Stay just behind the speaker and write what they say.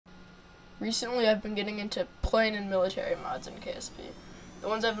Recently, I've been getting into plane and military mods in KSP. The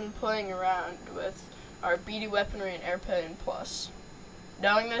ones I've been playing around with are BD Weaponry and Airplane Plus.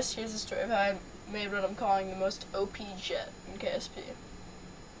 Knowing this, here's the story of how I made what I'm calling the most OP jet in KSP.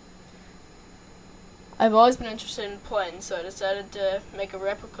 I've always been interested in planes, so I decided to make a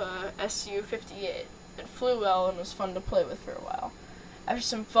replica Su-58. It flew well and was fun to play with for a while. After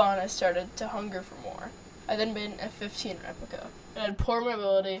some fun, I started to hunger for more. I then made an F-15 replica. It had poor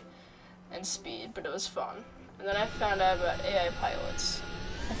mobility and speed, but it was fun. And then I found out about AI pilots.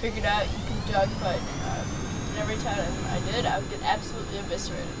 I figured out you can dogfight, and every time I did, I would get absolutely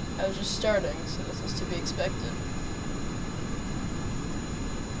eviscerated. I was just starting, so this was to be expected.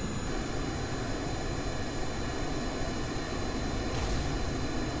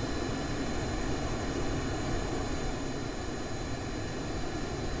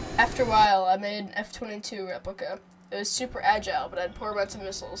 After a while, I made an F-22 replica. It was super agile, but had poor amounts of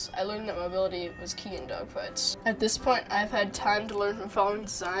missiles. I learned that mobility was key in dogfights. At this point, I've had time to learn from following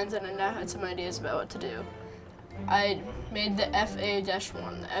designs, and I now had some ideas about what to do. I made the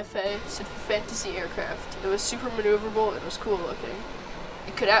FA-1. The FA stood for Fantasy Aircraft. It was super maneuverable and was cool looking.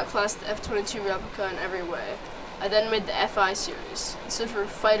 It could outclass the F-22 replica in every way. I then made the FI series. It stood for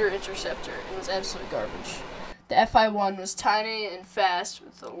Fighter Interceptor and was absolute garbage. The FI-1 was tiny and fast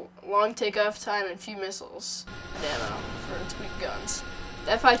with a long takeoff time and few missiles and ammo for its weak guns.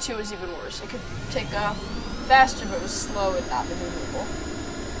 The FI-2 was even worse. It could take off faster but was slow and not maneuverable.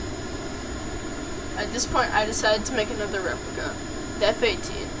 At this point, I decided to make another replica, the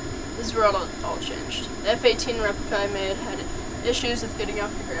F-18. This is where it all changed. The F-18 replica I made had issues with getting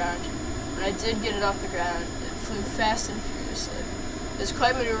off the ground. When I did get it off the ground, it flew fast and furiously. It was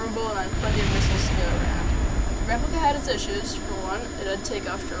quite maneuverable and I had plenty of missiles to go around. The replica had its issues. For one, it had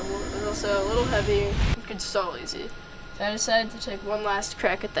takeoff trouble. It was also a little heavy and could stall easy. So I decided to take one last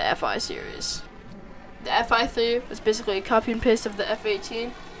crack at the FI series. The FI-3 was basically a copy and paste of the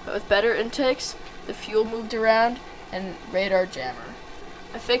F-18, but with better intakes, the fuel moved around, and radar jammer.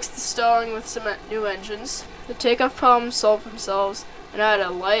 I fixed the stalling with some new engines. The takeoff problems solved themselves, and I had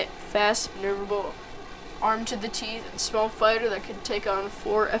a light, fast, maneuverable, armed to the teeth, and small fighter that could take on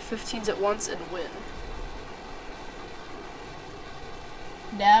 4 F-15s at once and win.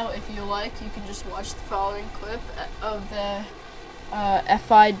 Now, if you like, you can just watch the following clip of the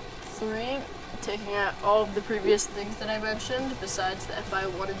FI-3, taking out all of the previous things that I mentioned, besides the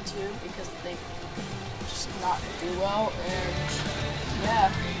FI-1 and 2, because they just not do well, and yeah,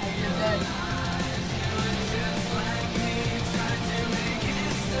 have a good day.